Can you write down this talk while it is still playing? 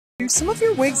Do some of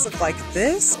your wigs look like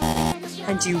this?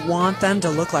 And do you want them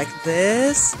to look like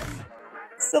this?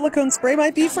 Silicone spray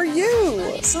might be for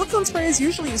you! Silicone spray is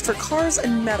usually used for cars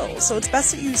and metal, so it's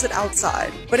best to use it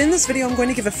outside. But in this video I'm going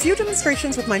to give a few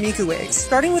demonstrations with my Miku wigs,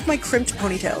 starting with my crimped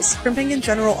ponytails. Crimping in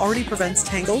general already prevents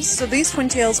tangles, so these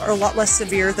twintails are a lot less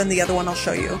severe than the other one I'll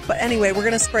show you. But anyway, we're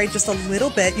going to spray just a little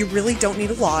bit, you really don't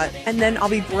need a lot, and then I'll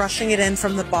be brushing it in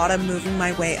from the bottom, moving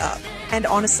my way up. And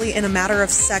honestly, in a matter of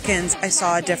seconds, I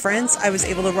saw a difference. I was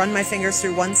able to run my fingers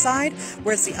through one side,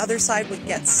 whereas the other side would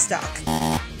get stuck.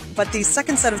 But the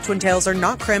second set of twintails are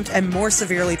not crimped and more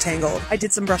severely tangled. I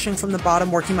did some brushing from the bottom,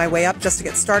 working my way up just to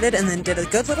get started, and then did a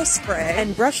good little spray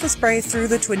and brushed the spray through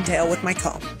the twintail with my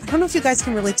comb. I don't know if you guys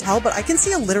can really tell, but I can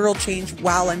see a literal change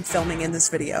while I'm filming in this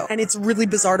video, and it's really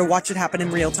bizarre to watch it happen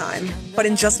in real time. But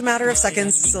in just a matter of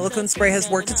seconds, the silicone spray has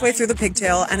worked its way through the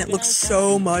pigtail, and it looks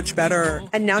so much better.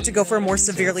 And now to go for a more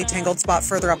severely tangled spot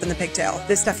further up in the pigtail.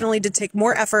 This definitely did take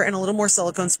more effort and a little more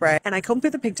silicone spray, and I combed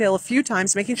through the pigtail a few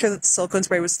times, making sure that the silicone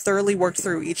spray was thoroughly worked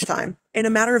through each time. In a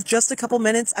matter of just a couple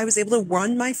minutes, I was able to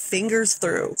run my fingers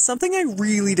through, something I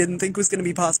really didn't think was going to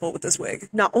be possible with this wig.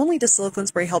 Not only does silicone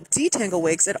spray help detangle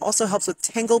wigs, it also helps with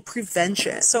tangle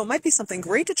prevention, so it might be something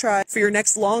great to try for your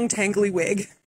next long tangly wig.